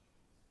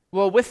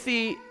Well, with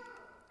the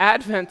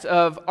advent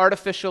of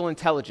artificial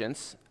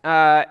intelligence,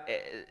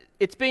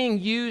 it's being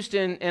used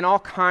in all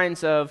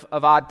kinds of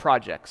odd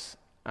projects.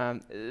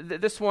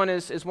 This one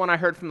is one I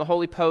heard from the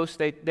Holy Post.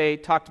 They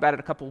talked about it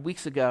a couple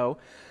weeks ago,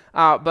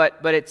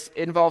 but it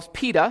involves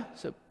PETA,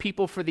 so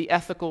People for the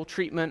Ethical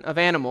Treatment of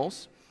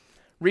Animals,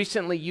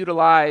 recently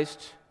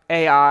utilized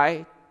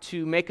AI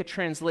to make a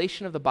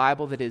translation of the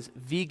Bible that is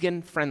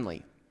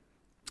vegan-friendly.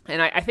 And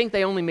I think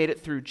they only made it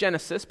through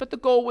Genesis, but the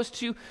goal was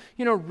to,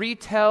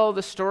 retell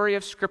the story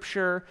of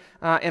Scripture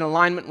in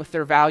alignment with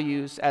their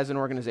values as an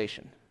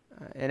organization.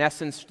 In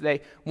essence, they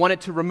wanted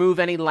to remove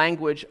any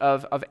language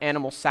of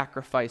animal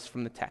sacrifice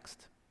from the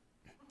text.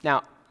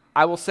 Now,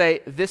 I will say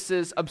this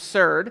is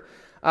absurd.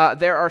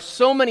 There are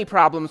so many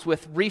problems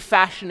with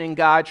refashioning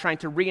God, trying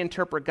to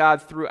reinterpret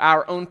God through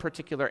our own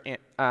particular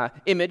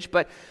image,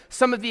 but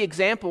some of the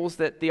examples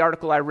that the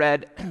article I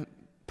read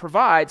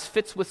provides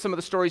fits with some of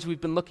the stories we've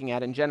been looking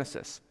at in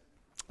Genesis.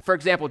 For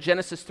example,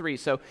 Genesis 3.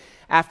 So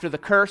after the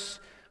curse,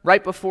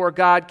 right before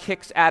God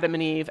kicks Adam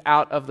and Eve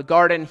out of the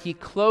garden, he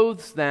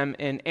clothes them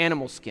in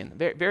animal skin.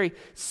 Very, very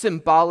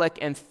symbolic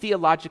and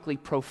theologically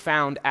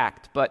profound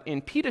act. But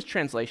in PETA's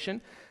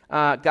translation,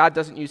 God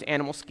doesn't use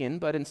animal skin,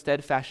 but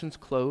instead fashions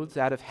clothes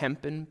out of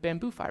hemp and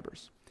bamboo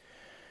fibers.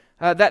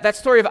 That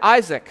story of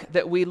Isaac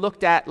that we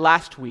looked at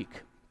last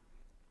week,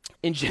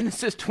 in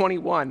Genesis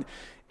 21,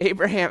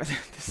 Abraham,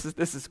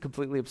 this is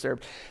completely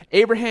absurd.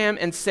 Abraham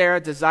and Sarah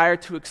desire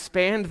to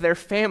expand their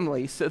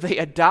family, so they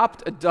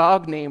adopt a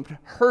dog named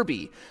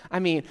Herbie. I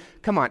mean,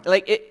 come on,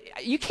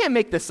 you can't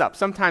make this up.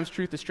 Sometimes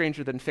truth is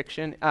stranger than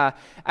fiction.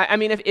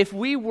 If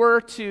we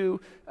were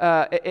to,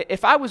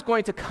 if I was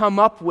going to come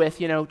up with,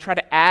 try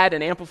to add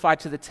and amplify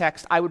to the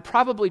text, I would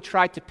probably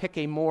try to pick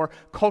a more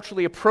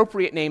culturally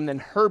appropriate name than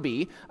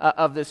Herbie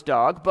of this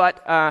dog.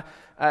 But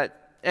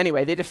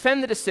anyway, they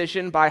defend the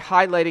decision by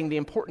highlighting the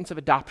importance of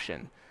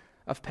adoption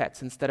of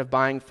pets instead of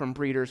buying from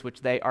breeders,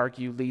 which they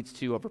argue leads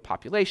to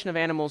overpopulation of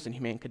animals,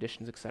 inhumane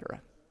conditions,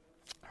 etc.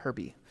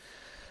 Herbie.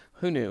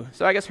 Who knew?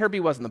 So I guess Herbie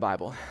was in the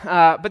Bible.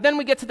 But then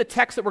we get to the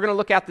text that we're going to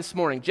look at this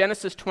morning,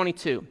 Genesis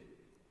 22.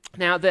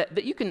 Now,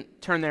 that you can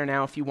turn there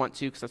now if you want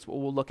to, because that's what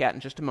we'll look at in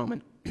just a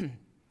moment.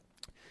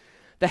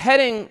 The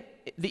heading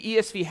the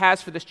ESV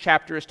has for this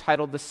chapter is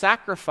titled The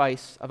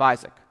Sacrifice of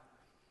Isaac.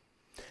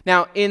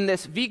 Now, in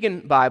this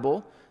vegan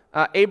Bible,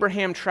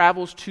 Abraham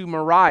travels to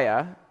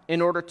Moriah in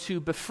order to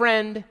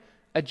befriend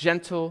a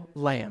gentle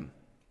lamb.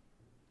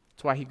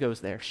 That's why he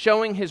goes there,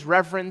 showing his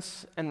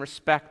reverence and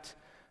respect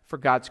for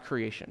God's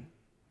creation,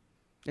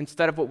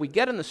 instead of what we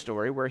get in the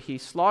story where he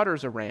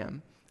slaughters a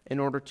ram in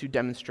order to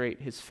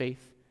demonstrate his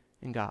faith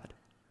in God.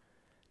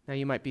 Now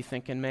you might be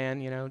thinking,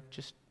 man,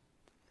 just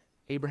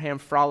Abraham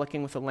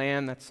frolicking with a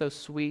lamb, that's so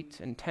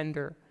sweet and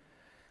tender.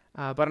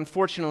 But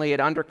unfortunately, it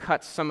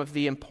undercuts some of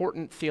the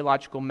important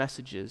theological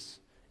messages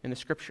in the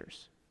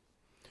Scriptures.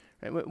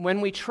 Right? When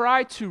we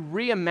try to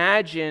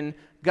reimagine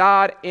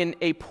God in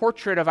a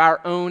portrait of our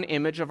own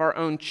image, of our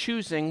own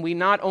choosing, we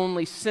not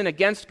only sin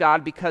against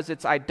God because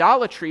it's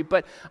idolatry,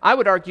 but I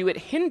would argue it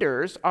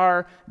hinders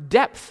our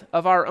depth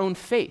of our own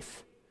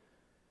faith.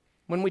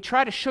 When we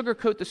try to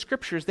sugarcoat the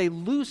Scriptures, they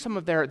lose some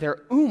of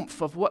their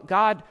oomph of what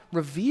God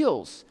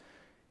reveals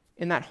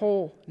in that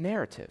whole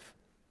narrative.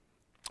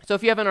 So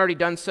if you haven't already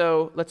done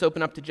so, let's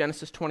open up to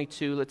Genesis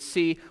 22. Let's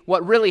see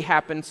what really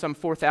happened some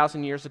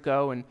 4,000 years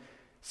ago and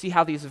see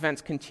how these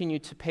events continue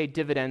to pay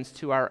dividends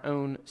to our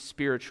own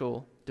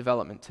spiritual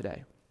development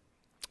today.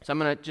 So I'm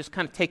going to just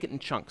kind of take it in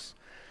chunks.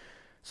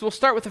 So we'll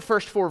start with the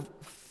first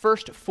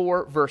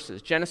four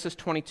verses, Genesis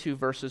 22,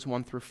 verses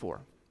 1 through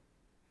 4.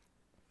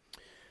 The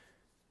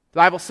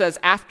Bible says,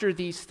 after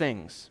these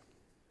things,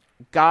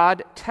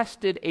 God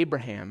tested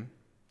Abraham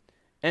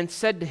and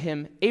said to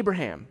him,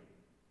 Abraham.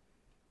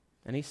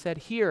 And he said,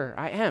 here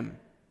I am.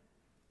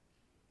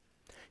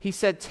 He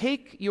said,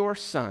 take your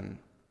son,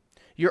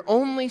 your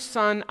only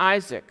son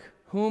Isaac,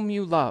 whom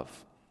you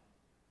love,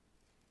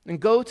 and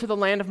go to the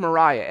land of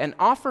Moriah and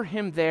offer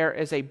him there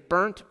as a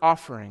burnt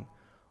offering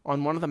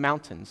on one of the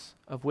mountains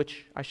of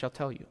which I shall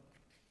tell you.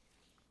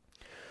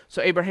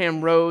 So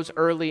Abraham rose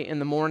early in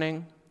the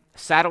morning,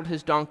 saddled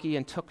his donkey,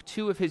 and took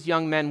 2 of his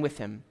young men with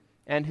him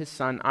and his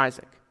son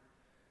Isaac.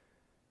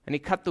 And he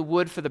cut the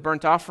wood for the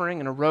burnt offering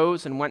and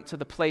arose and went to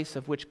the place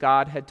of which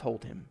God had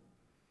told him.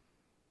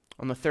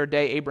 On the 3rd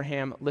day,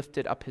 Abraham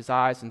lifted up his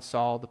eyes and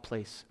saw the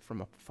place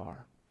from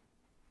afar.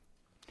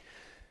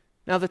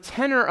 Now, the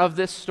tenor of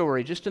this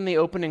story, just in the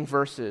opening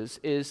verses,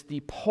 is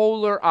the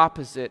polar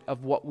opposite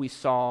of what we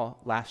saw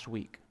last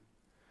week.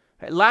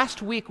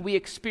 Last week, we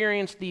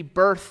experienced the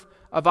birth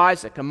of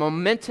Isaac, a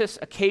momentous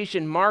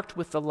occasion marked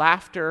with the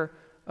laughter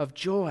of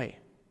joy.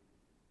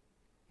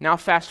 Now,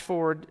 fast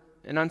forward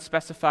an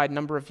unspecified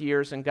number of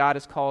years, and God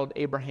has called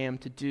Abraham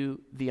to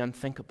do the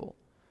unthinkable.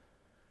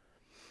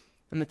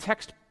 And the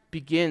text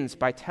begins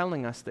by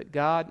telling us that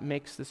God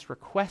makes this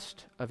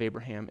request of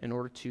Abraham in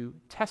order to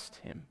test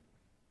him.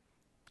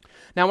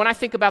 Now, when I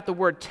think about the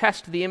word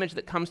test, the image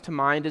that comes to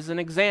mind is an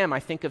exam. I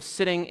think of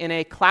sitting in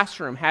a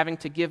classroom having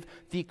to give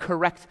the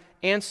correct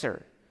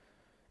answer.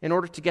 in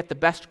order to get the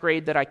best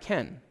grade that I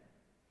can.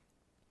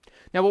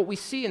 Now, what we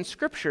see in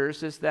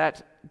scriptures is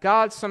that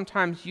God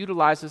sometimes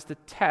utilizes the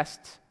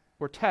tests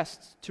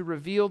to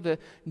reveal the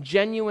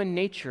genuine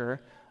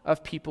nature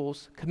of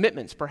people's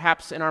commitments.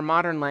 Perhaps in our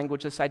modern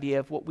language, this idea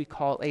of what we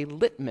call a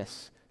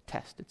litmus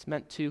test. It's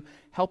meant to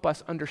help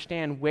us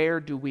understand where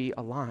do we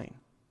align.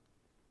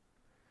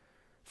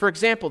 For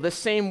example, this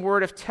same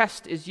word of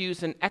test is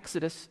used in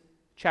Exodus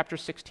chapter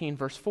 16,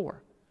 verse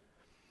 4.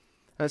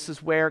 This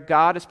is where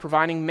God is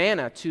providing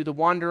manna to the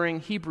wandering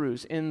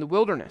Hebrews in the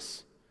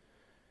wilderness.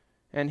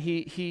 And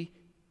he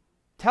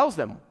tells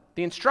them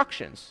the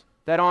instructions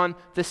that on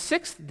the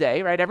sixth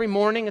day, right, every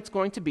morning it's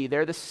going to be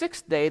there, the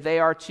sixth day they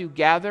are to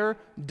gather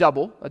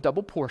a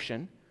double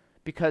portion,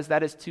 because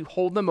that is to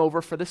hold them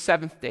over for the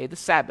seventh day, the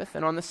Sabbath.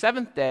 And on the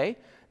seventh day,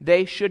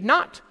 they should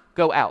not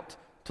go out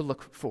to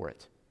look for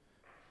it.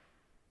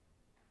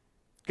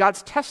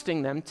 God's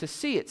testing them to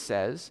see, it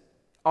says,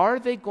 are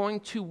they going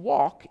to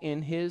walk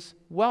in his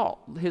law,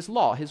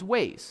 his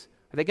ways?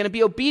 Are they going to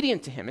be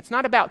obedient to him? It's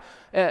not about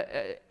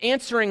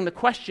answering the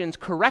questions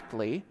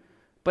correctly,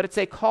 but it's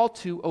a call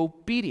to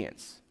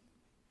obedience.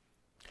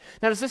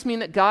 Now, does this mean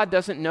that God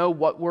doesn't know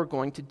what we're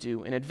going to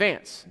do in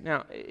advance?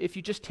 Now, if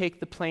you just take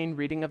the plain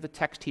reading of the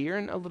text here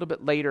and a little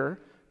bit later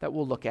that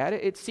we'll look at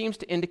it, it seems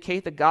to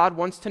indicate that God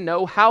wants to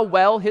know how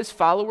well his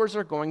followers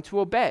are going to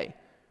obey.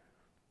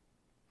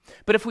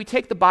 But if we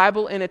take the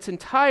Bible in its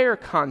entire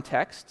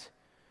context,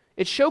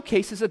 it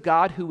showcases a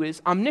God who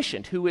is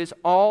omniscient, who is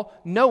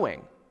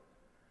all-knowing.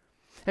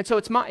 And so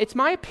it's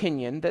my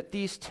opinion that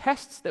these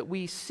tests that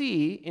we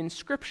see in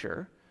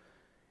Scripture,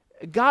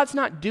 God's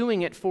not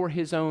doing it for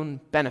his own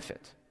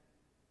benefit,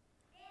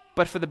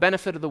 but for the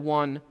benefit of the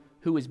one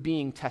who is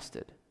being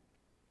tested.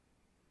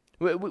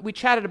 We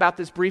chatted about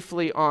this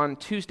briefly on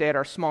Tuesday at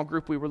our small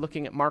group. We were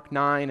looking at Mark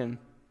 9, and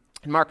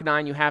in Mark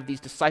 9 you have these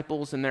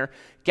disciples, and they're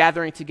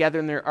gathering together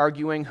and they're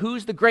arguing,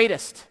 who's the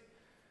greatest?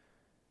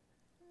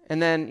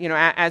 And then,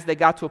 as they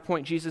got to a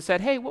point, Jesus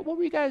said, hey, what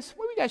were you guys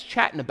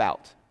chatting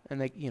about? And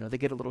they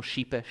get a little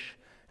sheepish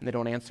and they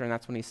don't answer. And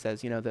that's when he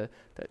says, that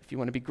if you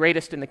want to be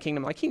greatest in the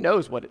kingdom, like he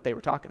knows what they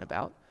were talking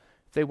about.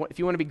 If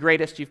you want to be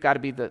greatest, you've got to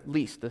be the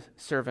least, the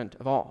servant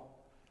of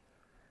all.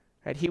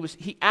 Right?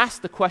 He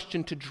asked the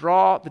question to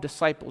draw the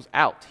disciples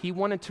out. He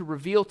wanted to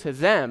reveal to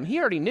them, he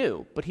already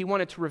knew, but he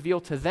wanted to reveal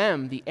to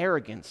them the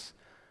arrogance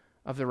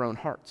of their own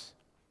hearts.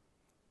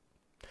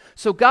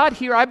 So God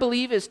here, I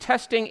believe, is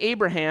testing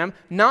Abraham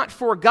not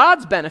for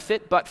God's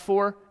benefit, but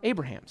for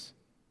Abraham's.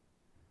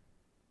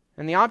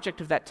 And the object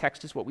of that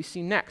text is what we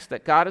see next,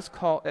 that God has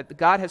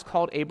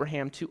called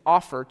Abraham to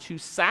offer, to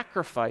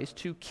sacrifice,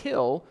 to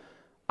kill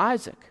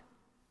Isaac.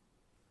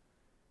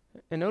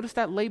 And notice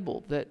that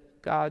label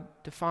that God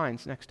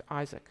defines next to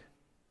Isaac,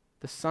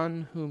 the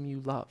son whom you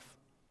love.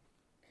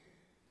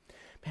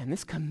 Man,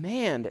 this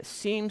command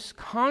seems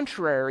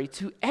contrary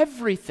to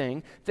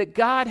everything that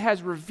God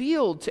has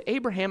revealed to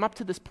Abraham up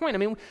to this point. I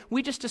mean,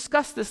 we just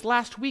discussed this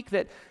last week,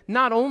 that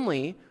not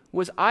only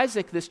was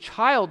Isaac this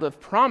child of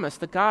promise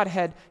that God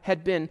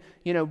had been,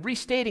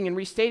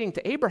 restating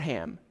to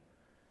Abraham,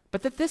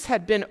 but that this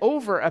had been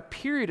over a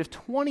period of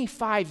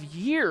 25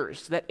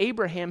 years that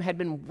Abraham had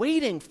been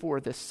waiting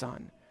for this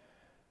son.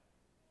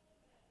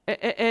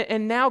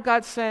 And now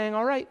God's saying,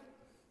 all right,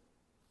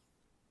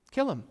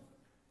 kill him.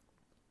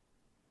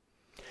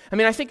 I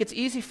mean, I think it's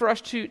easy for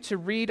us to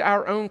read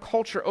our own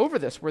culture over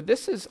this, where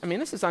this is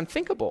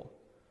unthinkable.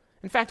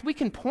 In fact, we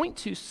can point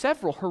to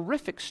several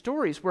horrific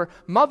stories where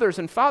mothers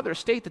and fathers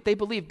state that they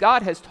believe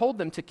God has told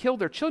them to kill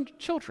their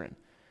children.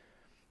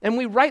 And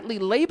we rightly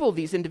label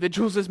these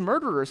individuals as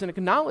murderers and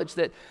acknowledge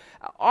that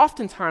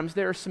oftentimes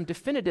there are some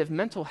definitive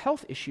mental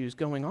health issues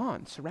going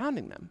on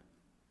surrounding them.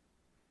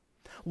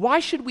 Why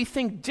should we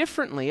think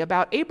differently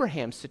about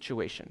Abraham's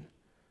situation?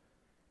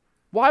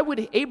 Why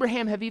would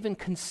Abraham have even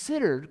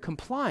considered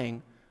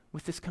complying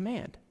with this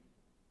command?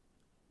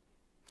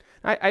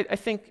 I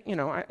think,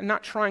 I'm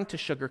not trying to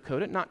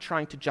sugarcoat it, not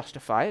trying to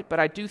justify it, but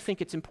I do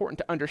think it's important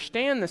to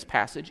understand this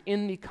passage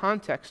in the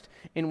context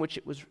in which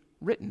it was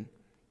written,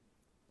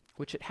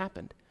 which it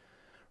happened.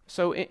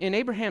 So in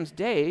Abraham's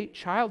day,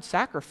 child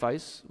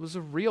sacrifice was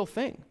a real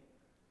thing.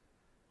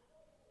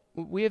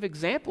 We have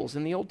examples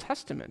in the Old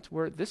Testament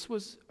where this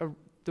was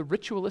the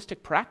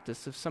ritualistic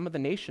practice of some of the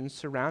nations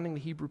surrounding the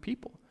Hebrew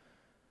people.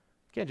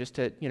 Again, just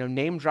to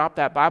name drop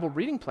that Bible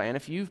reading plan,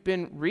 if you've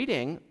been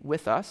reading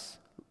with us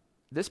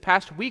this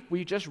past week,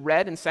 we just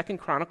read in 2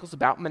 Chronicles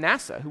about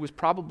Manasseh, who was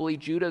probably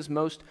Judah's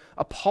most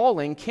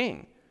appalling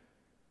king.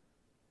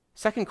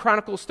 2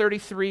 Chronicles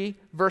 33,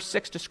 verse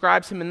 6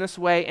 describes him in this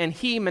way, and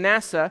he,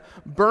 Manasseh,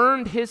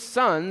 burned his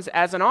sons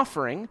as an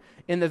offering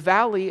in the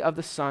valley of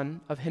the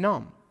son of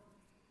Hinnom,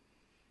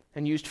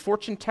 and used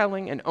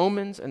fortune-telling and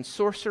omens and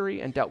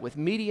sorcery, and dealt with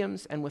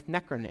mediums and with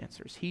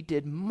necromancers. He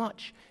did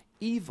much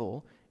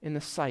evil in the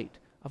sight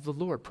of the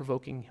Lord,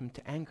 provoking him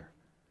to anger.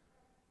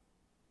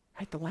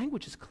 Right? The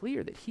language is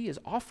clear that he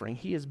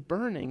is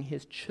burning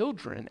his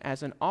children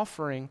as an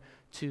offering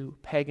to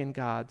pagan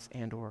gods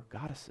and or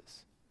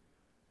goddesses.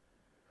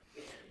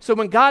 So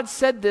when God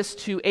said this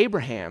to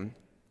Abraham,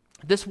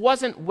 This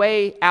wasn't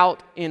way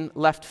out in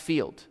left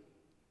field.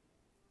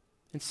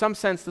 In some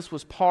sense, this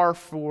was par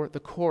for the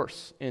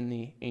course in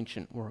the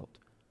ancient world.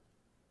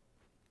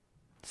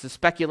 This is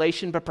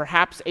speculation, but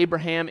perhaps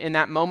Abraham in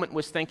that moment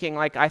was thinking,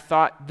 like, I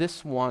thought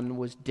this one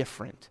was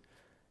different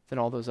than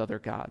all those other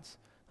gods.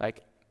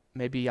 Like,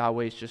 maybe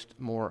Yahweh's just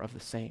more of the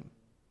same.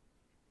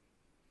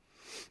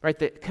 Right?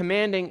 The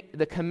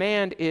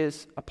command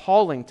is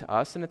appalling to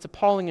us, and it's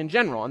appalling in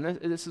general. And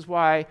this is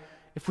why,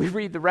 if we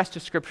read the rest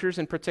of Scriptures,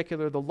 in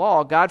particular the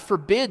law, God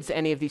forbids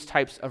any of these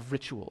types of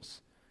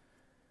rituals.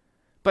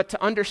 But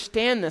to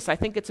understand this, I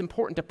think it's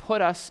important to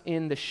put us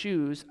in the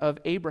shoes of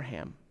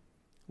Abraham,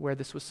 where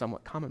this was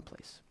somewhat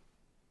commonplace.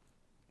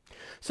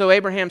 So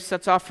Abraham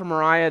sets off from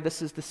Moriah.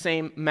 This is the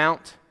same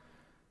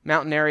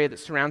mountain area that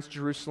surrounds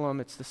Jerusalem.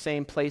 It's the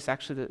same place,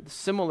 actually, the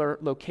similar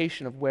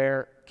location of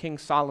where King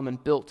Solomon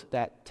built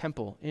that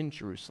temple in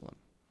Jerusalem.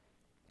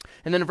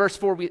 And then in verse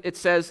 4, it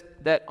says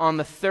that on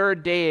the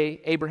third day,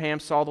 Abraham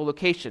saw the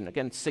location.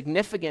 Again,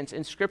 significance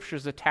in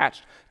Scriptures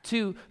attached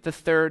to the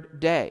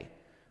third day.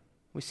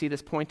 We see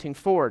this pointing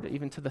forward,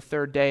 even to the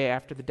third day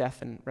after the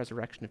death and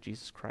resurrection of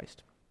Jesus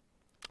Christ.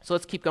 So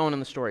let's keep going in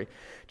the story.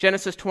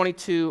 Genesis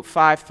 22,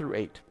 5 through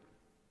 8.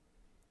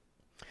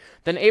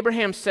 Then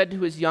Abraham said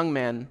to his young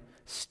men,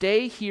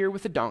 "Stay here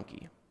with the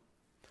donkey.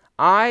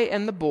 I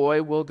and the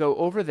boy will go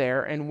over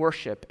there and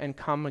worship and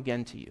come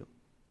again to you."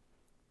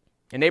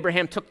 And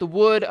Abraham took the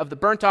wood of the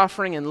burnt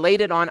offering and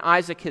laid it on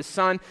Isaac his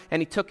son,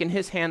 and he took in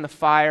his hand the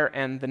fire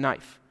and the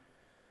knife.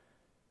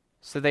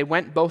 So they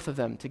went both of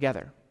them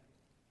together.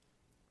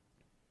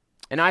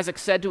 And Isaac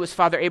said to his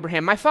father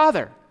Abraham, "My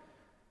father."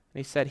 And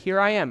he said, "Here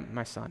I am,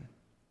 my son."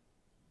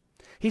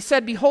 He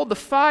said, "Behold the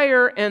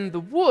fire and the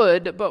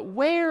wood, but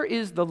where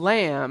is the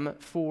lamb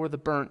for the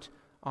burnt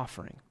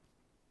offering?"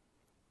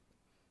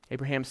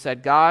 Abraham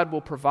said, "God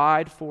will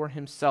provide for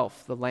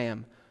himself the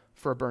lamb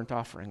for a burnt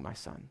offering, my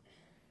son."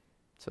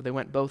 So they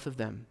went both of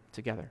them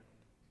together.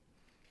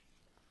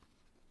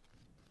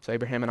 So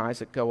Abraham and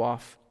Isaac go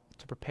off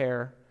to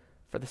prepare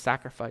for the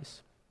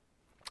sacrifice.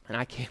 And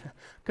I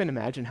couldn't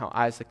imagine how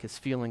Isaac is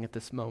feeling at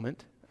this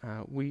moment.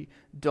 We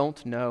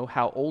don't know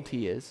how old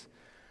he is,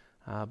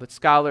 but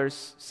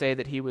scholars say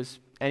that he was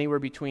anywhere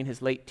between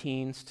his late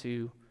teens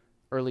to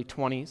early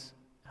 20s.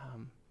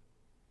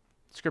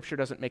 Scripture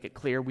doesn't make it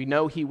clear. We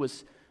know he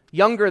was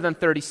younger than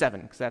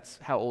 37, because that's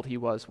how old he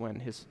was when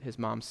his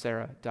mom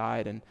Sarah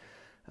died, and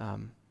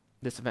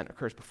this event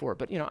occurs before.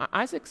 But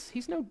Isaac's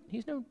he's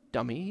no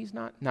dummy. He's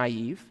not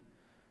naive.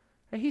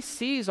 He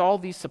sees all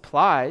these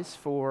supplies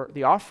for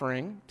the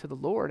offering to the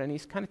Lord, and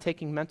he's kind of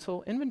taking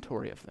mental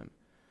inventory of them.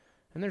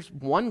 And there's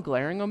one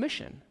glaring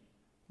omission.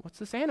 What's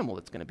this animal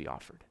that's going to be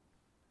offered?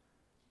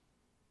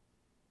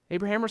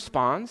 Abraham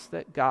responds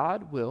that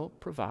God will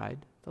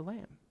provide the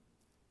lamb.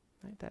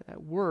 Right?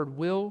 That word,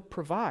 will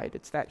provide.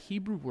 It's that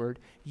Hebrew word,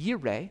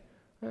 yireh,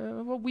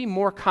 what we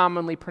more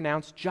commonly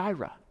pronounce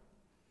Jireh.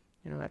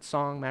 That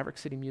song, Maverick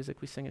City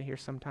Music, we sing it here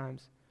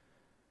sometimes.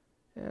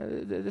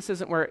 This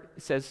isn't where it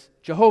says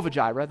Jehovah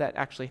Jireh. That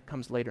actually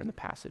comes later in the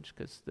passage,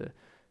 because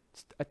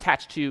it's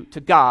attached to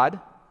God.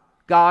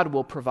 God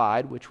will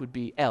provide, which would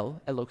be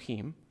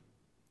Elohim.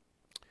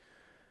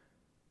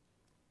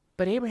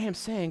 But Abraham's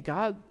saying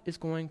God is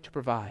going to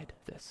provide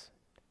this.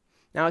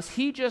 Now, is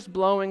he just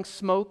blowing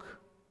smoke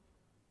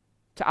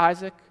to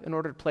Isaac in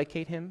order to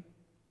placate him?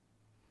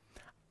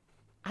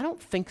 I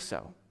don't think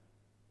so.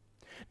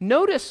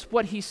 Notice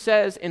what he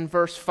says in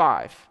verse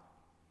 5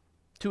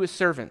 to his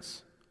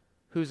servants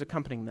who's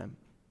accompanying them.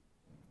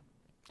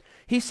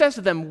 He says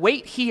to them,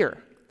 "Wait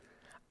here.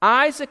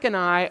 Isaac and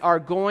I are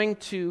going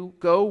to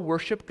go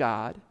worship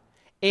God,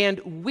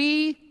 and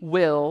we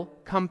will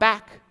come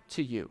back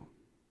to you."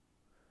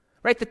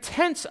 Right? The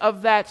tense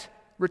of that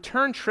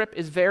return trip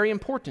is very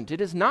important. It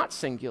is not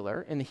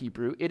singular in the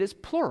Hebrew, it is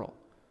plural.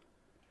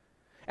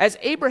 As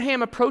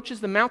Abraham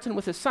approaches the mountain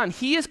with his son,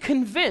 he is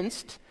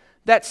convinced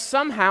that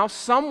somehow,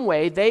 some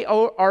way, they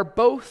are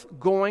both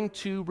going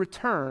to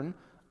return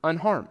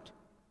unharmed.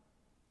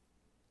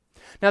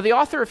 Now, the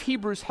author of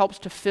Hebrews helps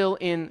to fill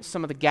in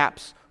some of the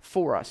gaps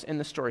for us in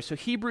the story. So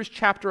Hebrews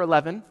chapter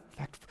 11, in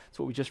fact, that's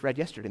what we just read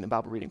yesterday in the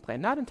Bible reading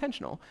plan. Not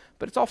intentional,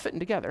 but it's all fitting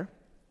together.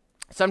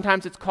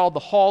 Sometimes it's called the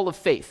Hall of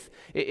Faith.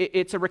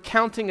 It's a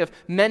recounting of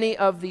many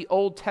of the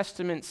Old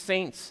Testament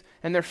saints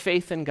and their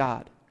faith in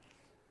God.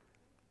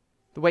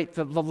 The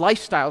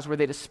lifestyles where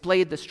they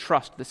displayed this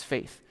trust, this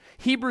faith.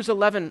 Hebrews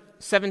 11,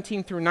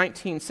 17 through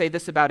 19 say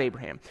this about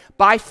Abraham.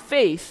 By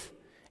faith,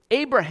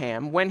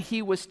 Abraham, when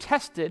he was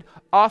tested,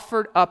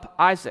 offered up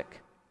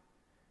Isaac.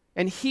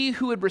 And he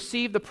who had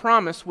received the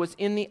promise was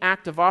in the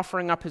act of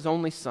offering up his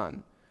only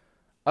son,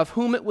 of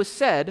whom it was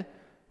said,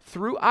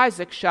 "Through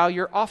Isaac shall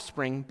your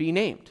offspring be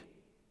named."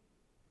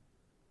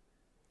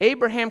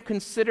 Abraham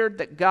considered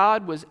that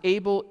God was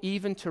able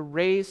even to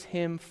raise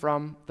him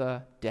from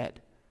the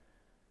dead,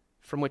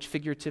 from which,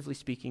 figuratively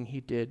speaking,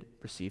 he did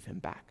receive him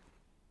back.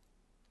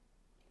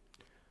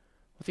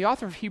 What the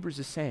author of Hebrews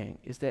is saying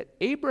is that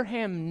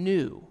Abraham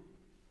knew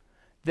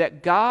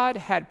that God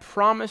had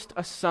promised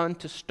a son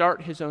to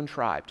start his own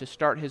tribe, to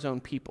start his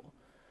own people.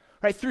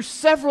 Right? Through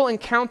several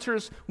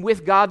encounters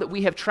with God that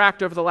we have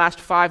tracked over the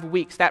last 5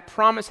 weeks, that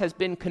promise has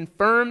been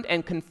confirmed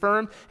and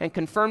confirmed and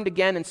confirmed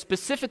again, and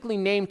specifically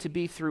named to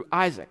be through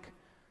Isaac.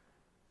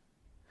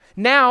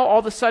 Now, all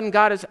of a sudden,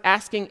 God is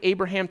asking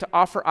Abraham to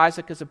offer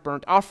Isaac as a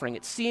burnt offering.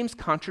 It seems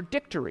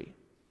contradictory.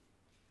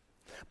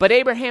 But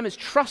Abraham is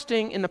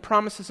trusting in the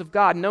promises of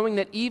God, knowing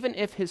that even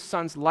if his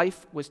son's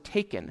life was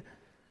taken,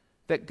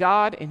 that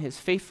God, in his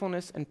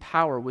faithfulness and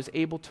power, was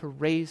able to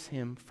raise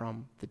him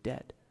from the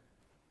dead.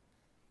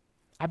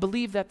 I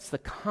believe that's the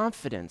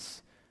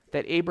confidence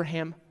that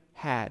Abraham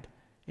had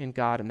in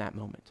God in that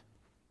moment.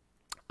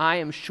 I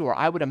am sure,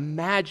 I would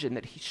imagine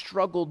that he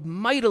struggled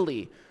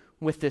mightily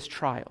with this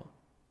trial.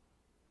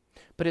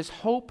 But his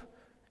hope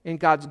in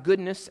God's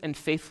goodness and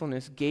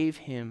faithfulness gave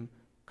him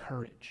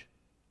courage,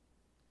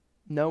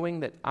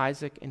 knowing that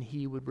Isaac and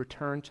he would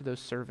return to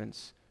those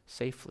servants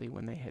safely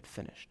when they had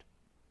finished.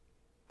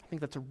 I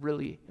think that's a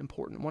really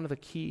important, one of the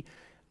key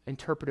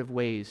interpretive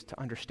ways to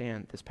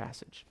understand this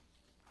passage.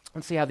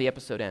 Let's see how the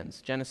episode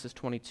ends. Genesis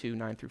 22,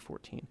 9 through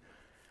 14.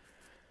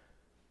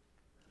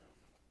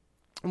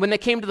 When they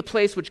came to the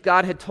place which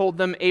God had told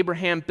them,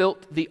 Abraham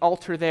built the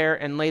altar there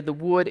and laid the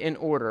wood in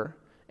order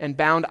and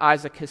bound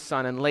Isaac his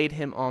son and laid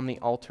him on the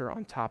altar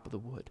on top of the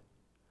wood.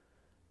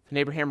 Then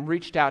Abraham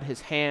reached out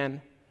his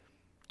hand,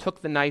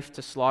 took the knife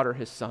to slaughter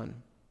his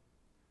son.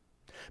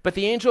 But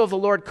the angel of the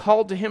Lord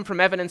called to him from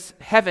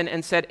heaven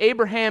and said,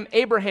 Abraham,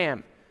 Abraham.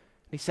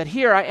 And he said,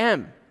 Here I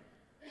am.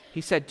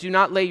 He said, Do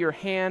not lay your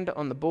hand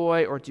on the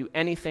boy or do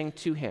anything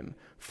to him,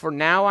 for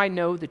now I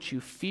know that you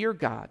fear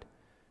God,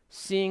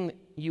 seeing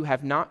you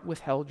have not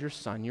withheld your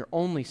son, your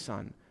only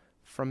son,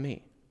 from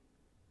me.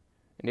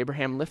 And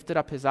Abraham lifted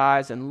up his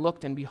eyes and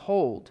looked, and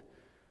behold,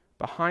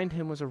 behind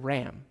him was a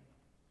ram,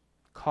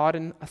 caught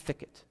in a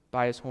thicket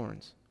by his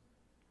horns.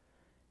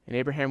 And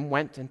Abraham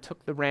went and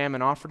took the ram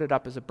and offered it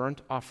up as a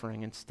burnt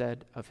offering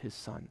instead of his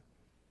son.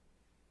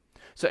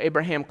 So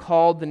Abraham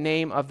called the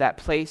name of that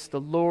place,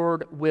 the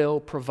Lord will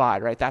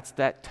provide, right? That's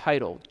that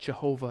title,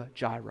 Jehovah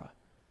Jireh.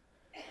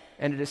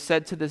 And it is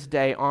said to this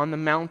day, on the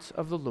mount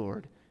of the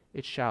Lord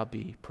it shall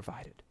be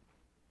provided.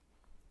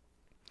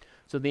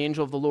 So the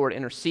angel of the Lord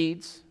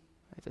intercedes.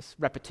 This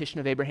repetition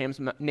of Abraham's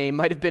name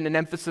might have been an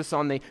emphasis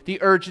on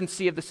the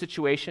urgency of the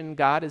situation.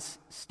 God is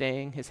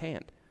staying his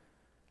hand.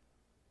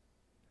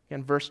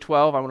 Again, verse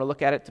 12, I want to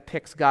look at it,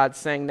 depicts God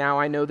saying, Now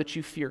I know that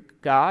you fear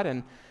God.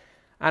 And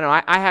I don't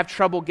know, I have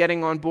trouble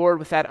getting on board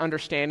with that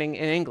understanding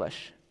in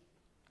English.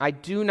 I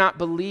do not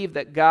believe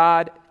that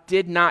God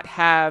did not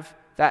have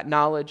that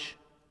knowledge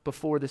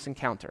before this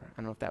encounter.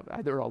 I don't know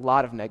if there are a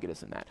lot of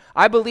negatives in that.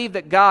 I believe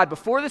that God,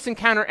 before this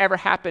encounter ever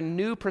happened,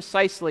 knew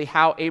precisely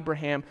how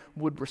Abraham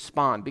would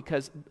respond,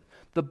 because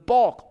the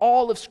bulk,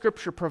 all of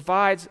Scripture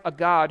provides a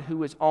God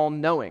who is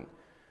all-knowing.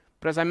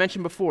 But as I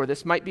mentioned before,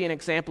 this might be an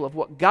example of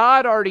what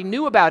God already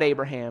knew about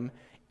Abraham,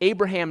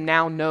 Abraham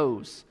now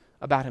knows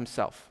about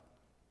himself.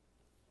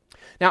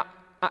 Now,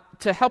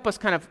 to help us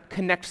kind of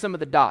connect some of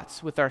the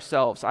dots with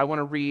ourselves, I want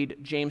to read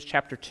James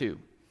chapter 2.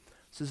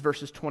 This is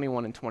verses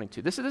 21 and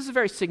 22. This is a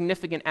very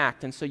significant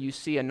act, and so you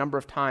see a number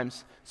of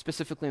times,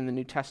 specifically in the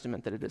New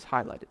Testament, that it is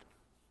highlighted.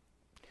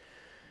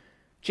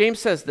 James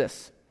says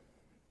this,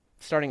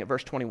 starting at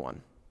verse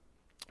 21.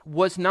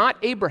 Was not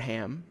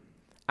Abraham,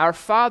 our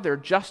father,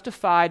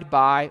 justified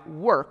by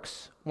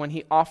works when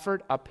he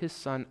offered up his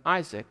son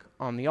Isaac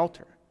on the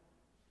altar?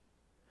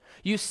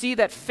 You see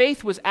that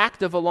faith was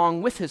active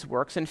along with his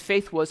works, and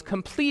faith was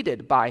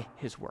completed by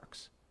his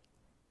works.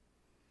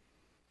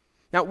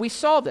 Now, we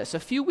saw this a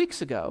few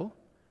weeks ago,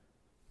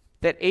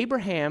 that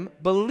Abraham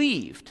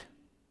believed,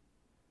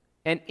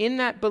 and in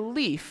that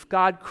belief,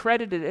 God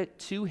credited it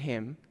to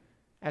him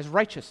as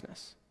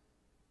righteousness.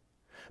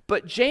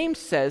 But James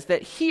says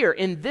that here,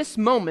 in this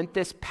moment,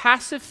 this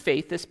passive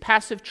faith, this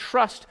passive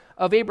trust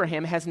of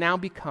Abraham has now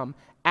become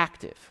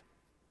active.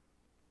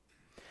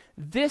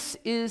 This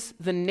is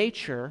the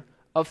nature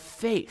of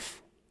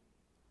faith.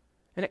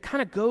 And it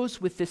kind of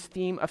goes with this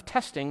theme of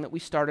testing that we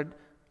started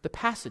the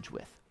passage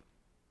with.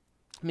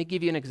 Let me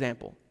give you an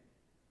example.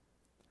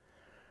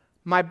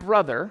 My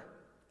brother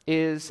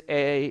is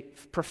a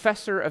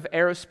professor of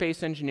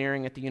aerospace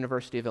engineering at the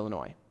University of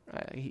Illinois.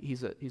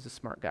 He's a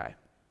smart guy.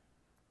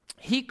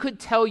 He could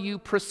tell you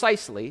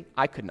precisely,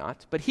 I could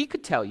not, but he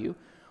could tell you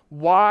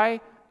why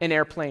an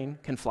airplane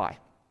can fly.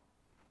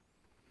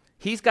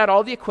 He's got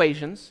all the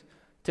equations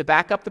to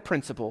back up the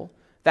principle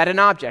that an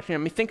object,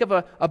 think of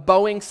a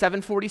Boeing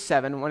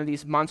 747, one of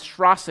these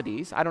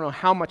monstrosities, I don't know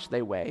how much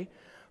they weigh,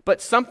 but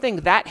something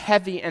that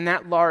heavy and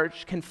that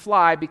large can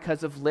fly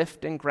because of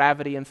lift and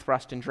gravity and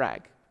thrust and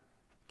drag.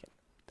 Okay.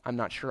 I'm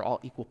not sure all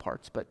equal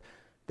parts, but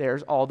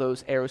there's all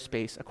those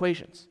aerospace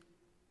equations.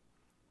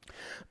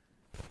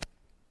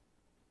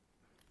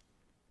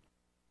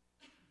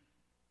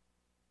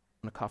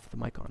 I'm going to cough with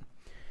the mic on.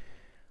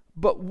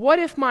 But what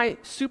if my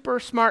super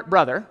smart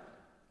brother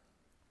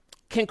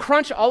can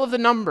crunch all of the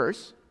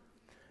numbers,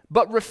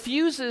 but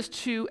refuses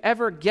to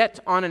ever get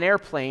on an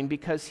airplane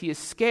because he is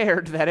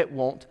scared that it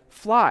won't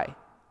fly,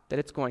 that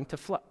it's going to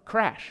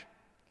crash?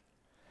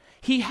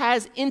 He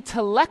has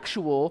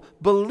intellectual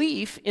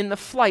belief in the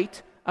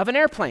flight of an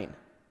airplane.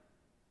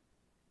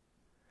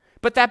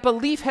 But that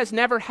belief has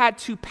never had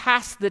to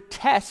pass the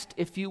test,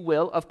 if you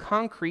will, of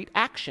concrete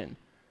action.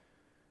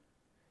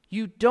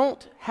 You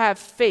don't have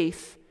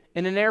faith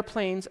in an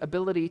airplane's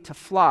ability to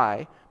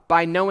fly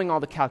by knowing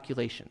all the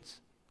calculations.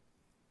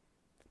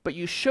 But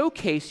you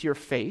showcase your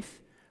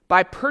faith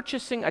by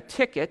purchasing a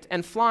ticket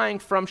and flying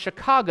from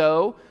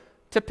Chicago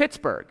to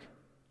Pittsburgh.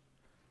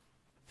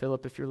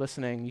 Philip, if you're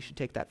listening, you should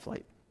take that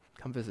flight.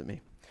 Come visit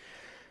me.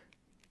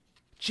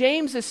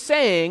 James is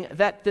saying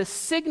that the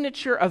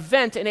signature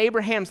event in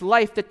Abraham's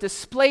life that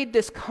displayed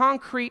this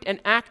concrete and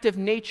active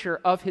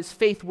nature of his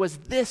faith was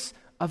this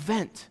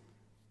event,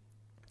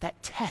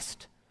 that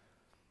test.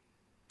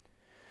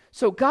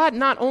 So God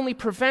not only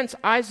prevents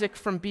Isaac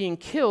from being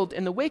killed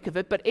in the wake of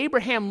it, but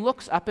Abraham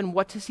looks up and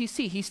what does he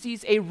see? He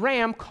sees a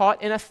ram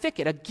caught in a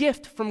thicket, a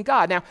gift from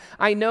God. Now,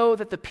 I know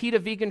that the PETA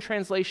vegan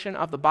translation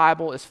of the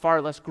Bible is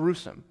far less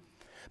gruesome,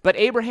 but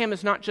Abraham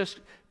is not just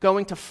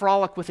going to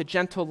frolic with a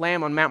gentle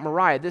lamb on Mount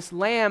Moriah. This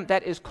lamb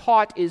that is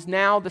caught is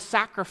now the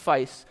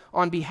sacrifice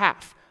on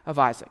behalf of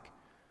Isaac,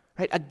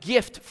 right? A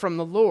gift from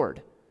the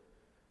Lord,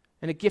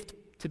 and a gift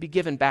to be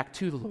given back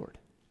to the Lord.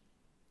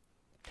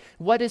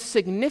 What is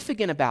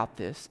significant about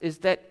this is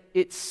that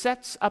it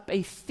sets up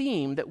a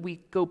theme that we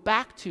go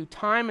back to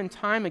time and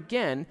time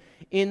again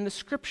in the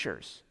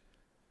Scriptures.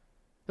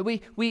 That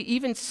we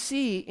even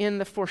see in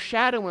the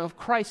foreshadowing of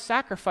Christ's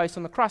sacrifice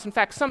on the cross. In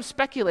fact, some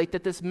speculate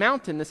that this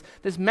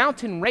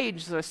mountain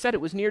range, as I said,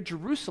 it was near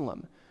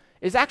Jerusalem,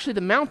 is actually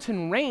the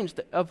mountain range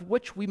of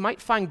which we might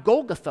find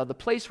Golgotha, the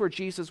place where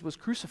Jesus was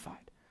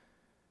crucified.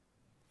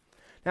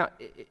 Now,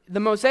 the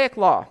Mosaic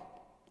Law,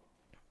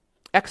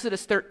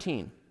 Exodus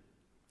 13,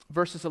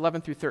 verses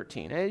 11 through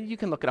 13. You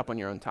can look it up on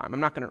your own time. I'm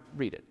not going to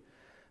read it.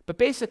 But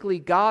basically,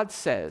 God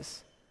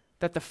says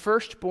that the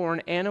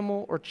firstborn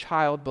animal or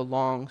child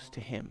belongs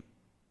to him.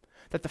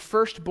 That the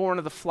firstborn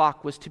of the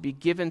flock was to be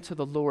given to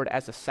the Lord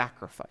as a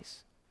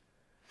sacrifice.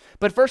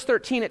 But verse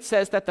 13, it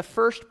says that the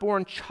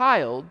firstborn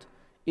child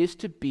is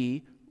to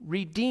be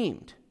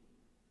redeemed.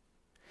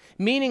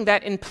 Meaning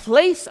that in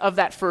place of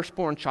that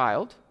firstborn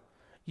child,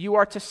 you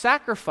are to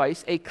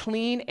sacrifice a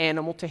clean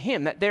animal to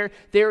him. That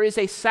there is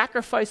a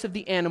sacrifice of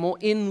the animal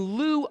in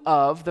lieu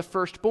of the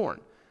firstborn.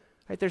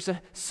 Right? There's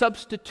a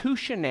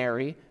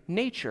substitutionary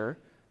nature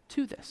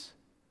to this.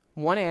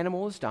 One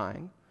animal is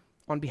dying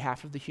on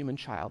behalf of the human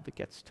child that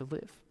gets to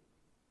live.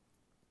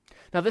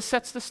 Now, this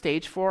sets the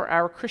stage for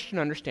our Christian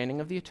understanding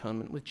of the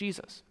atonement with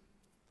Jesus.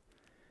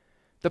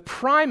 The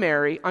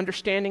primary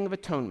understanding of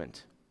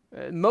atonement,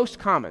 most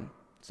common,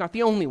 it's not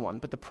the only one,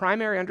 but the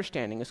primary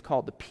understanding is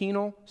called the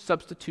penal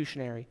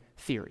substitutionary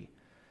theory.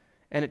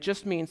 And it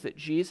just means that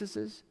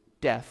Jesus'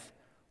 death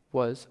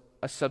was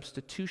a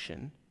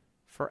substitution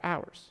for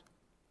ours.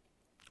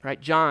 Right?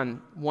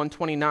 John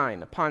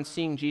 1:29, upon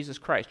seeing Jesus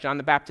Christ, John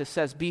the Baptist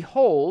says,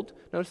 "Behold,"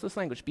 notice this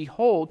language,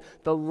 "behold,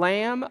 the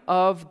Lamb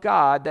of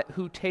God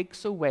who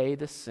takes away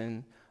the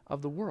sin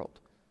of the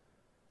world."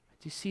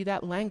 Do you see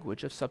that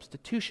language of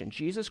substitution?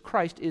 Jesus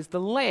Christ is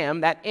the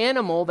lamb, that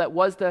animal that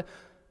was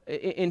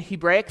in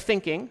Hebraic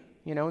thinking,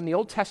 in the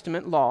Old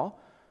Testament law,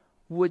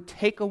 would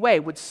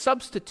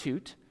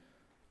substitute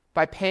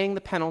by paying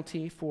the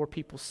penalty for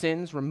people's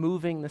sins,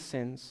 removing the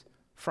sins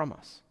from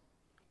us.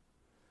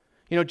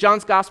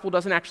 John's gospel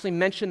doesn't actually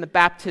mention the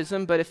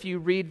baptism, but if you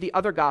read the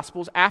other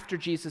gospels, after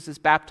Jesus is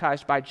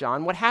baptized by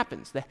John, what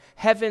happens? The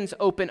heavens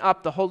open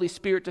up, the Holy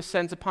Spirit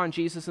descends upon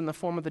Jesus in the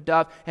form of the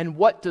dove, and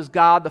what does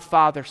God the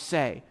Father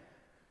say?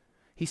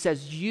 He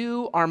says,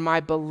 "You are my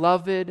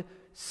beloved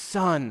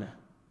Son.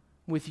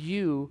 With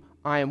you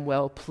I am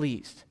well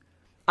pleased."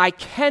 I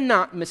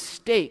cannot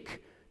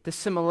mistake the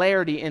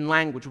similarity in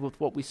language with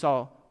what we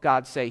saw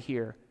God say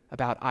here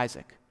about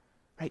Isaac.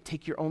 Right?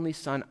 "Take your only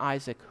son,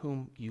 Isaac,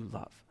 whom you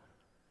love."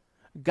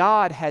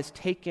 God has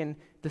taken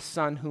the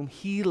son whom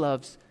he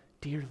loves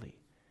dearly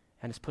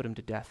and has put him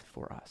to death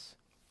for us.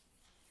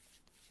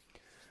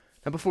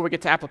 Now, before we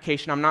get to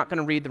application, I'm not going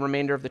to read the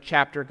remainder of the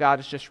chapter. God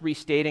is just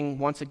restating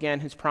once again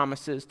his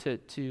promises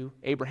to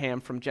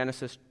Abraham from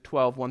Genesis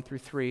 12, 1 through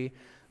 3.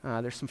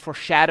 There's some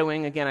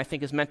foreshadowing, again, I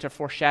think is meant to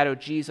foreshadow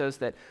Jesus,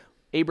 that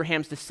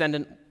Abraham's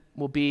descendant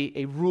will be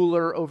a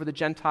ruler over the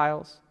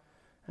Gentiles.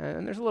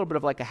 And there's a little bit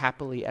of like a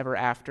happily ever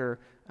after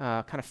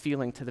kind of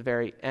feeling to the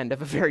very end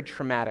of a very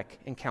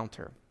traumatic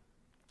encounter.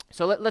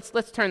 So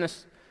let's turn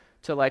this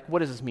to what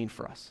does this mean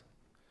for us?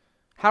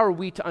 How are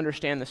we to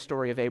understand the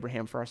story of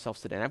Abraham for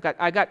ourselves today? And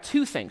I got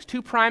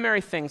two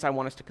primary things I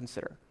want us to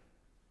consider.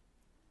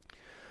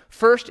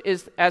 First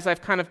is, as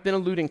I've kind of been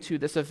alluding to,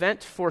 this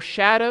event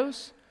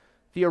foreshadows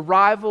the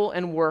arrival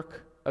and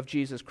work of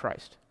Jesus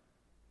Christ.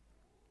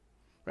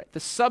 Right? The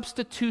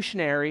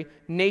substitutionary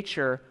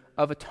nature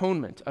of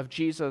atonement of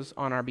Jesus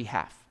on our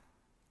behalf.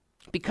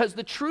 Because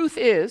the truth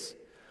is,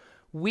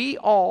 we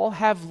all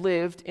have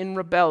lived in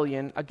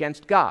rebellion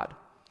against God.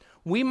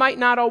 We might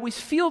not always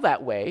feel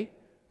that way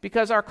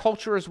because our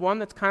culture is one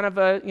that's kind of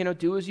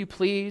do as you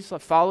please,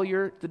 follow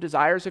the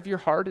desires of your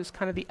heart is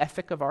kind of the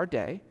ethic of our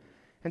day.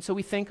 And so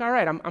we think, all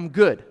right, I'm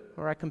good,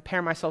 or I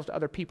compare myself to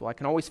other people. I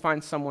can always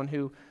find someone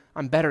who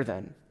I'm better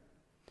than.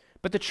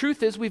 But the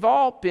truth is, we've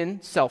all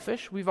been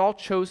selfish. We've all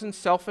chosen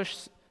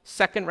selfish,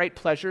 second-rate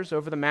pleasures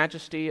over the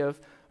majesty of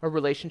a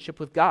relationship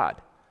with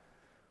God.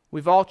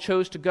 We've all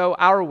chose to go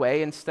our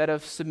way instead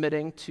of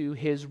submitting to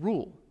his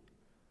rule.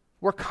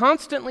 We're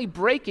constantly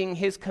breaking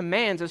his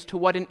commands as to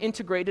what an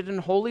integrated and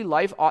holy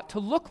life ought to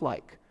look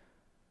like.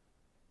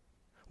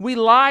 We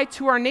lie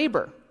to our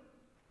neighbor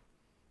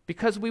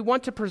because we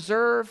want to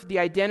preserve the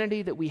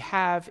identity that we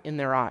have in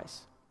their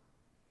eyes.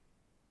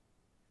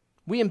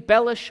 We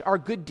embellish our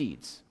good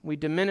deeds. We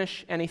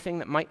diminish anything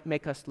that might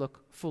make us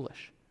look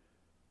foolish.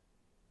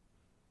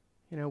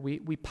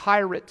 We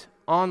pirate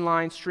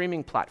online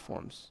streaming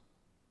platforms,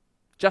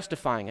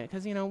 justifying it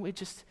because,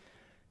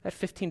 that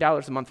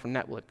 $15 a month from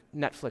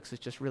Netflix is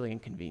just really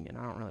inconvenient.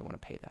 I don't really want to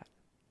pay that.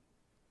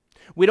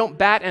 We don't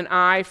bat an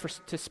eye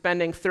to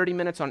spending 30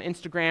 minutes on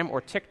Instagram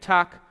or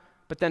TikTok,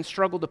 but then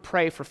struggle to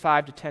pray for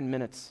 5 to 10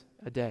 minutes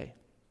a day.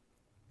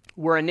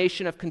 We're a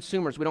nation of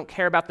consumers. We don't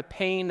care about the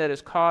pain that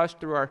is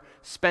caused through our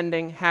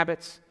spending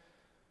habits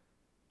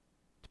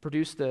to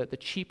produce the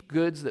cheap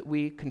goods that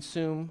we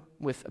consume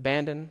with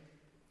abandon.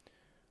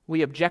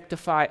 We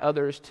objectify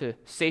others to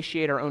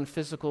satiate our own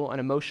physical and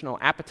emotional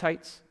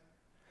appetites.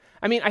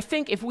 I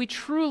think if we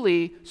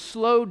truly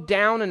slowed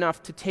down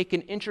enough to take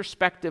an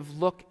introspective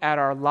look at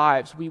our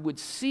lives, we would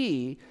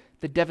see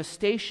the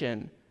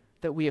devastation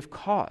that we have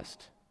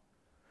caused.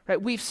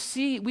 Right? We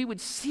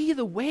would see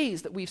the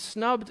ways that we've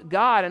snubbed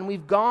God and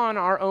we've gone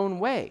our own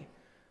way.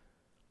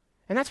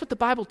 And that's what the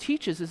Bible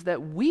teaches, is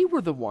that we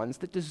were the ones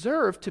that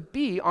deserved to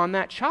be on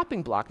that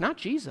chopping block, not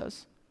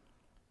Jesus.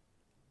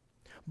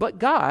 But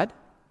God,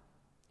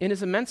 in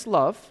his immense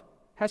love,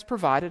 has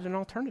provided an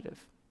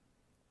alternative.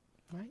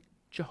 Right?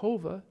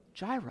 Jehovah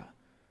Jireh,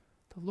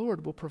 the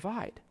Lord will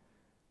provide.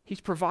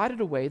 He's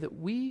provided a way that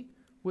we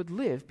would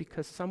live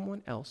because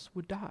someone else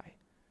would die,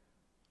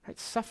 right?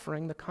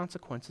 Suffering the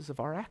consequences of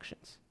our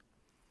actions.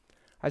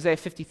 Isaiah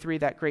 53,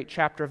 that great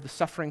chapter of the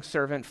suffering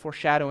servant,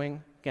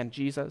 foreshadowing, again,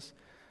 Jesus.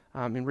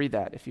 And read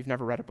that if you've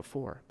never read it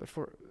before. But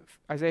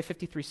Isaiah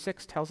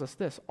 53:6 tells us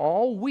this: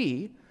 all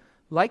we,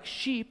 like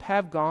sheep,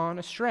 have gone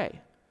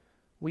astray.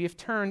 We have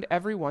turned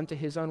everyone to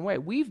his own way.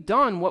 We've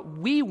done what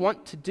we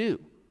want to do.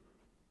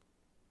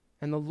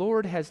 And the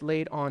Lord has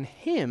laid on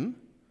him,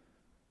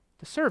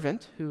 the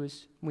servant,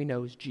 we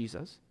know is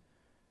Jesus,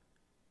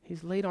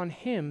 he's laid on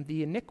him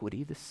the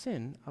iniquity, the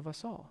sin of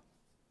us all.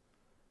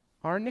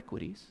 Our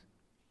iniquities,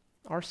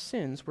 our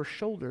sins were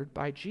shouldered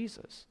by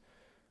Jesus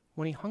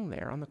when he hung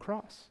there on the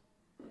cross.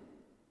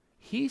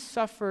 He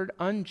suffered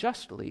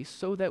unjustly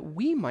so that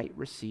we might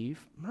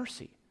receive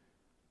mercy.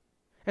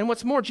 And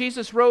what's more,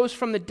 Jesus rose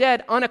from the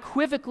dead,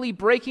 unequivocally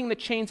breaking the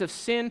chains of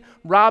sin,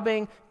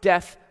 robbing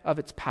death of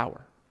its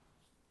power.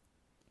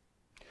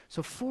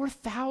 So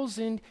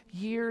 4,000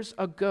 years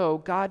ago,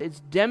 God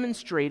is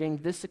demonstrating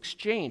this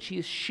exchange. He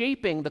is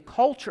shaping the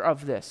culture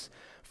of this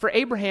for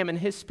Abraham and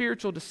his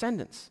spiritual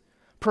descendants,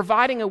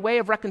 providing a way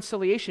of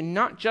reconciliation,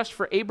 not just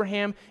for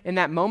Abraham in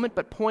that moment,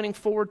 but pointing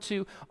forward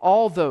to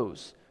all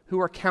those who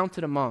are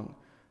counted among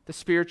the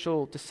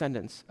spiritual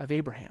descendants of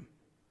Abraham.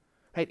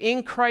 Right?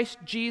 In Christ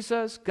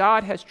Jesus,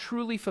 God has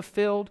truly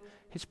fulfilled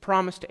his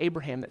promise to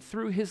Abraham that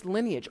through his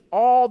lineage,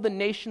 all the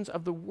nations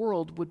of the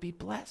world would be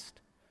blessed.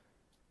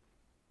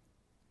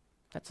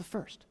 That's the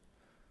first.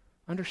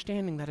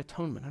 Understanding that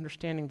atonement,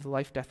 understanding the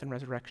life, death, and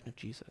resurrection of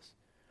Jesus.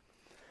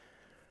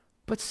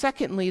 But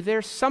secondly,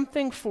 there's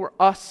something for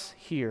us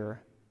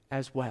here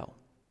as well.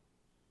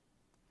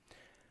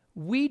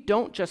 We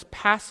don't just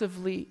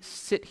passively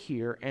sit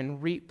here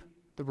and reap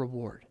the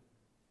reward.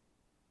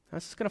 Now,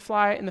 this is going to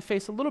fly in the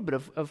face a little bit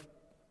of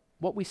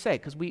what we say,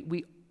 because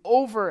we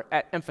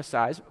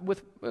overemphasize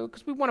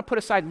because we want to put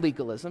aside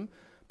legalism,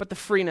 but the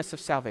freeness of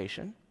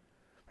salvation.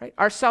 Right?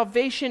 Our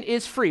salvation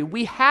is free.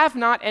 We have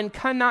not and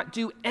cannot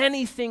do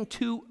anything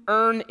to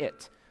earn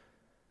it.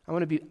 I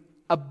want to be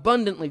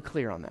abundantly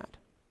clear on that.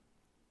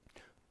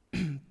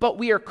 But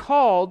we are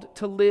called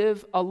to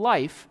live a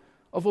life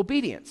of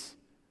obedience.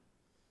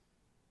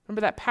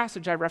 Remember that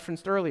passage I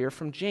referenced earlier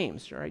from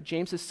James, right?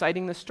 James is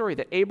citing the story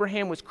that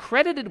Abraham was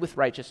credited with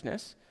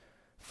righteousness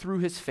through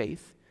his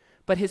faith,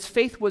 but his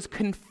faith was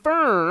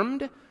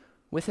confirmed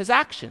with his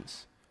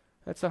actions.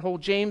 That's the whole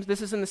James.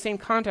 This is in the same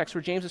context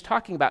where James is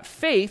talking about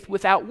faith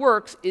without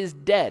works is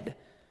dead.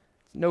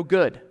 It's no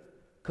good.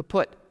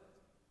 Kaput.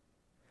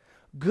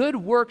 Good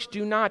works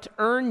do not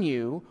earn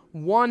you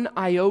one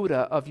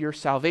iota of your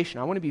salvation.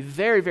 I want to be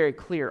very, very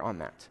clear on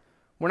that.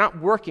 We're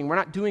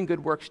not doing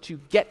good works to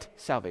get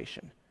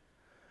salvation.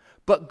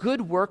 But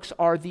good works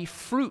are the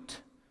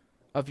fruit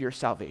of your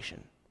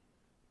salvation.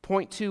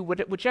 Point to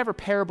whichever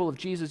parable of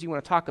Jesus you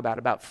want to talk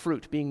about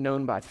fruit, being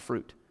known by the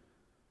fruit.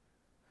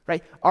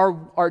 Right?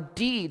 Our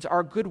deeds,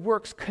 our good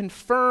works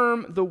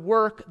confirm the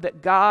work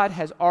that God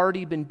has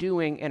already been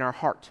doing in our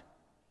heart.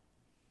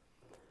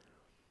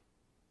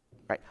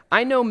 Right?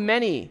 I know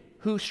many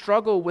who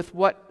struggle with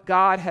what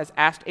God has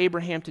asked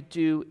Abraham to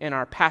do in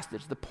our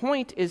passage. The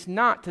point is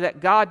not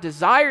that God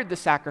desired the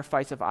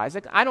sacrifice of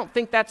Isaac. I don't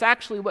think that's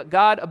actually what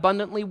God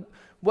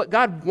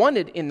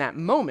wanted in that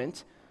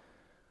moment.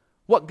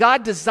 What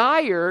God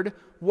desired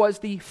was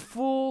the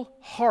full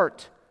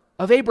heart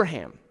of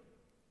Abraham.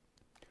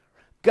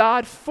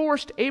 God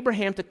forced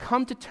Abraham to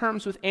come to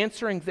terms with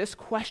answering this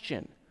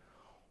question: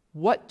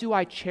 what do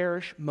I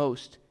cherish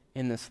most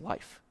in this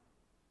life?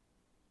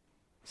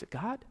 Is it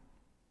God?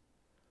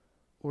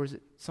 Or is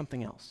it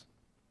something else?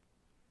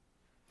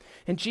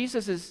 And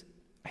Jesus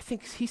I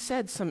think he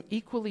said some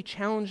equally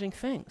challenging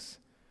things.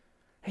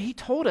 He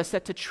told us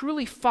that to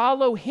truly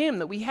follow him,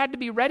 that we had to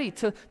be ready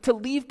to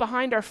leave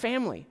behind our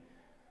family.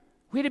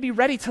 We had to be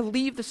ready to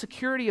leave the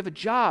security of a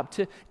job,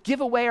 to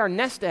give away our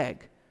nest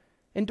egg,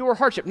 endure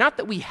hardship. Not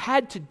that we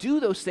had to do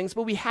those things,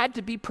 but we had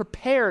to be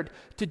prepared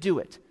to do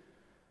it,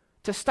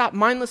 to stop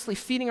mindlessly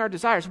feeding our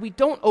desires. We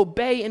don't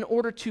obey in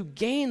order to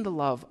gain the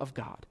love of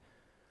God.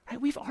 Right?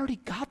 We've already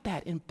got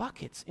that in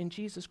buckets in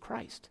Jesus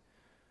Christ.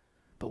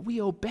 But we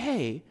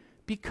obey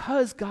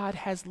because God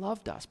has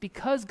loved us,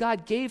 because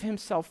God gave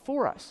himself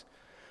for us.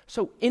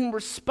 So in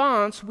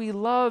response, we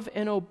love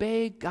and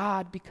obey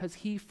God because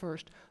he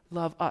first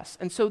loved us.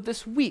 And so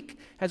this week,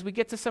 as we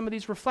get to some of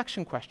these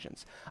reflection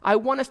questions, I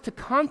want us to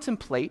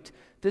contemplate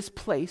this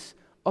place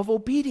of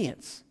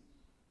obedience.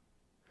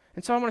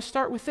 And so I want to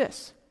start with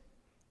this,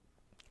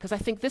 because I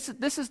think this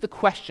is the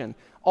question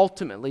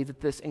ultimately that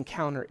this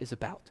encounter is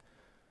about.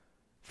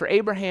 For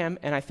Abraham,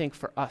 and I think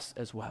for us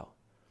as well.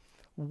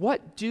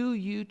 What do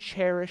you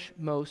cherish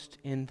most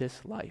in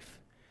this life?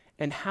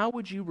 And how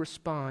would you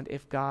respond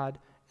if God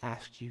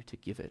asked you to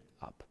give it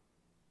up?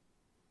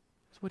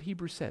 That's what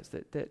Hebrews says,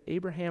 that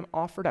Abraham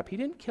offered up. He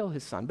didn't kill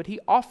his son, but he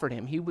offered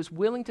him. He was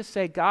willing to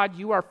say, God,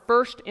 you are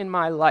first in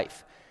my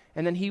life.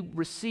 And then he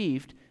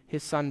received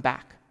his son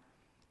back.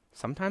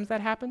 Sometimes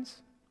that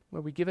happens,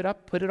 where we give it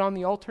up, put it on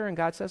the altar, and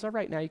God says, all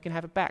right, now you can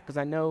have it back, because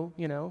I know,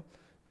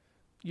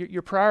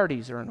 your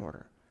priorities are in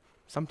order.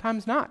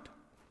 Sometimes not.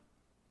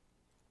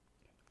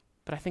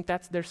 But I think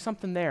there's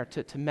something there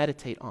to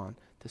meditate on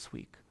this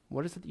week.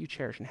 What is it that you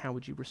cherish, and how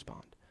would you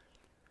respond?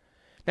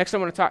 Next, I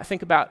want to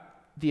think about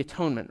the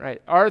atonement,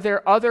 right? Are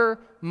there other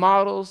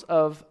models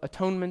of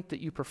atonement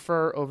that you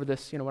prefer over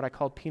this, what I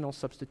call penal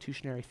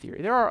substitutionary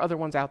theory? There are other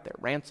ones out there,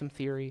 ransom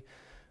theory,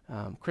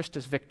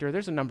 Christus Victor,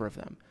 there's a number of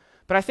them.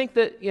 But I think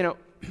that,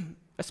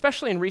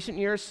 especially in recent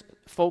years,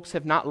 folks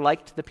have not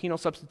liked the penal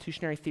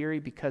substitutionary theory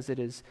because it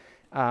is,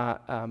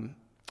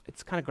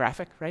 it's kind of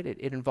graphic, right?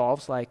 It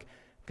involves like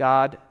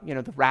God,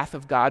 the wrath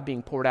of God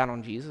being poured out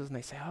on Jesus, and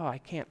they say, oh, I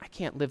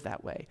can't live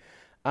that way.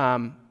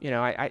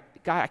 I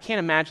can't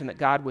imagine that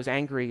God was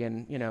angry,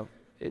 and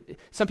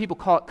some people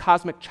call it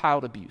cosmic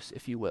child abuse,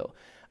 if you will.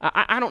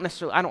 I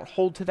don't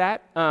hold to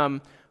that.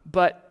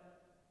 But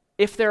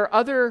if there are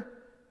other,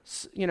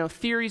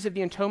 theories of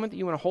the atonement that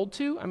you want to hold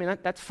to,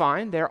 that's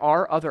fine. There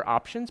are other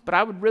options, but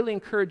I would really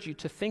encourage you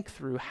to think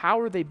through how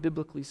are they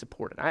biblically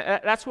supported.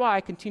 That's why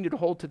I continue to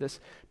hold to this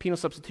penal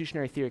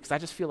substitutionary theory, because I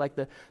just feel like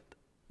the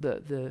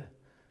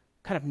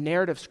kind of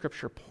narrative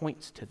scripture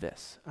points to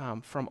this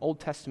from Old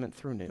Testament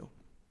through New.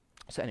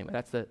 So anyway,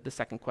 that's the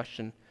second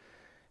question.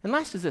 And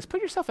last is this: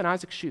 put yourself in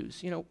Isaac's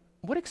shoes.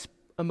 What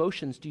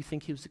emotions do you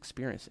think he was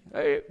experiencing?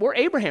 Or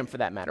Abraham, for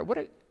that matter.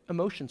 What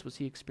emotions was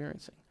he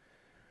experiencing?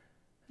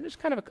 And it's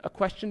kind of a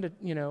question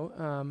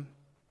to,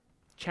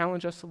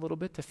 challenge us a little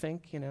bit to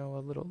think, a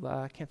little,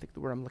 I can't think of the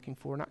word I'm looking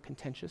for, not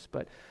contentious,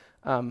 but,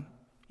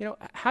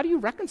 how do you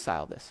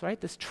reconcile this, right?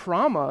 This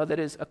trauma that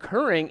is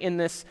occurring in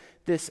this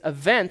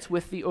event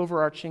with the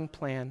overarching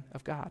plan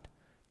of God.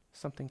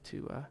 Something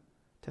to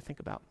think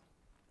about.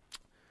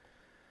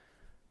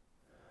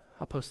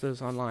 I'll post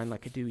those online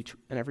like I do each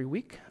and every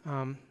week.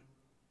 Let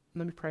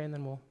me pray, and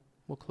then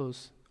we'll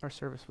close our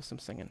service with some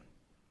singing.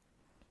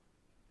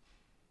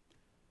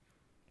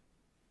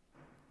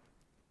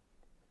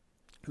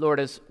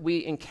 Lord, as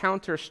we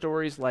encounter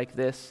stories like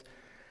this,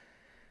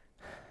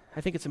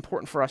 I think it's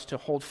important for us to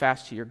hold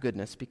fast to your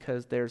goodness,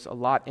 because there's a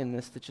lot in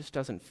this that just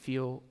doesn't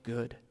feel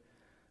good.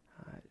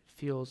 It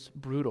feels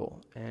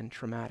brutal and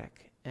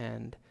traumatic.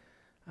 And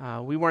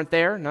we weren't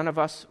there. None of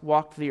us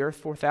walked the earth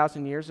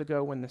 4,000 years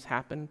ago when this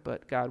happened.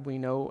 But God, we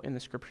know in the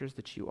scriptures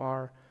that you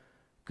are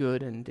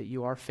good and that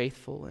you are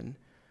faithful.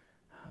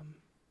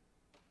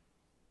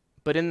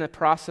 But in the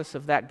process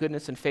of that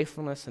goodness and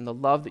faithfulness and the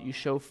love that you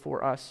show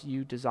for us,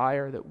 you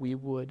desire that we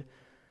would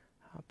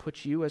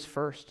put you as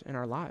first in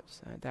our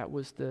lives. That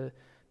was the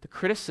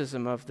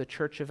criticism of the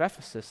church of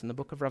Ephesus in the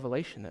book of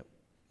Revelation, that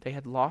they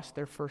had lost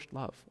their first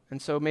love.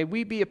 And so may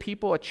we be a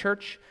people, a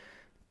church,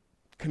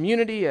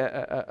 community,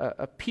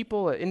 a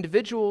people,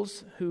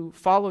 individuals who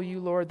follow you,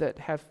 Lord, that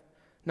have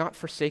not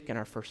forsaken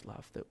our first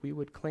love, that we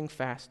would cling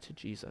fast to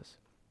Jesus,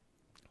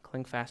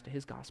 cling fast to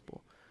his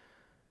gospel,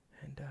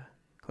 and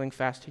cling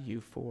fast to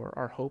you for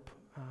our hope,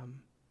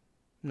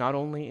 not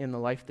only in the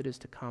life that is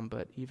to come,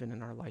 but even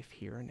in our life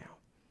here and now.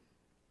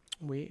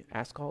 We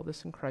ask all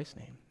this in Christ's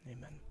name.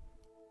 Amen.